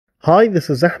Hi, this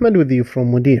is Ahmed with you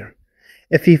from Mudir.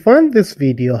 If you find this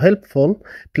video helpful,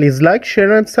 please like,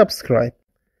 share and subscribe.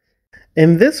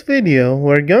 In this video,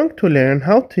 we're going to learn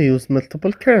how to use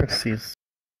multiple currencies.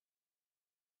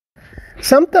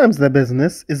 Sometimes the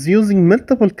business is using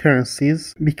multiple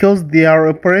currencies because they are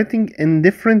operating in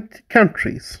different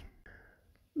countries.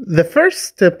 The first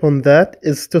step on that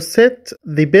is to set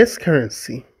the base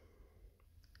currency.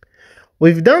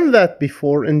 We've done that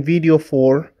before in video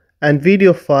 4 and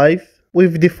video 5.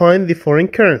 We've defined the foreign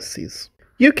currencies.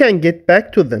 You can get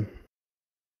back to them.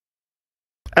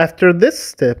 After this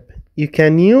step, you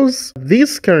can use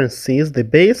these currencies, the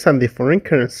base and the foreign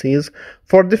currencies,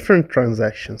 for different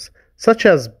transactions, such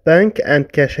as bank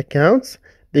and cash accounts,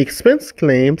 the expense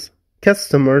claims,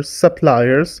 customers,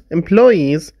 suppliers,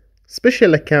 employees,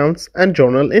 special accounts, and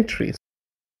journal entries.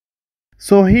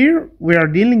 So here we are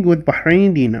dealing with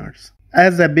Bahraini dinars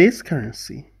as a base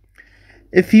currency.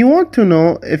 If you want to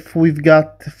know if we've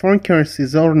got foreign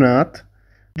currencies or not,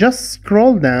 just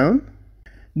scroll down,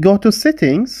 go to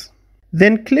settings,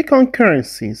 then click on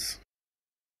currencies.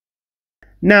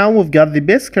 Now we've got the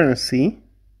base currency,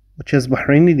 which is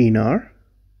Bahraini dinar,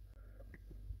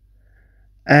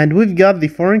 and we've got the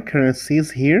foreign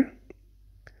currencies here,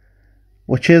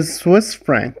 which is Swiss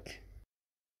franc.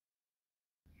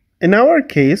 In our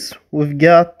case, we've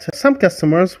got some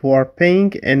customers who are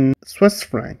paying in Swiss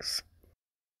francs.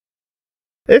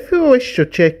 If we wish to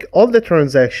check all the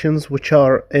transactions which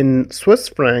are in Swiss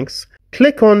francs,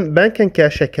 click on Bank and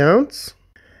Cash Accounts.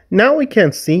 Now we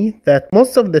can see that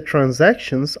most of the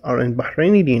transactions are in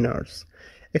Bahraini dinars,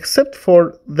 except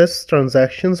for this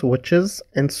transactions which is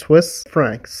in Swiss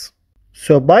francs.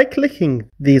 So by clicking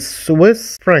the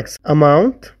Swiss francs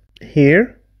amount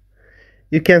here,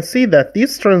 you can see that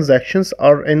these transactions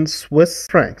are in Swiss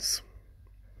francs.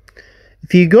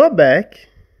 If you go back,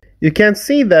 you can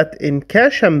see that in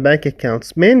cash and bank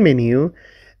accounts main menu,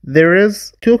 there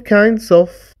is two kinds of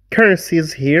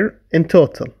currencies here in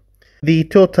total. The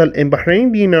total in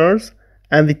Bahraini dinars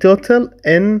and the total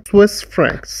in Swiss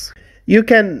francs. You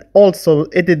can also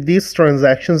edit these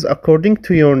transactions according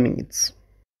to your needs.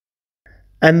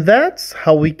 And that's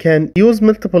how we can use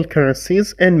multiple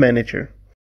currencies in Manager.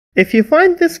 If you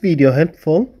find this video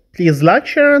helpful, please like,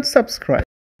 share and subscribe.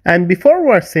 And before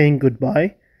we're saying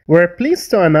goodbye, we're pleased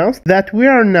to announce that we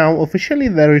are now officially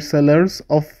the resellers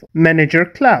of Manager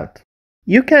Cloud.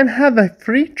 You can have a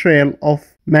free trial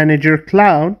of Manager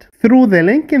Cloud through the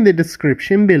link in the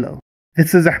description below.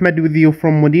 This is Ahmed with you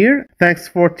from Mudir. Thanks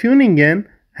for tuning in.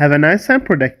 Have a nice and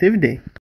productive day.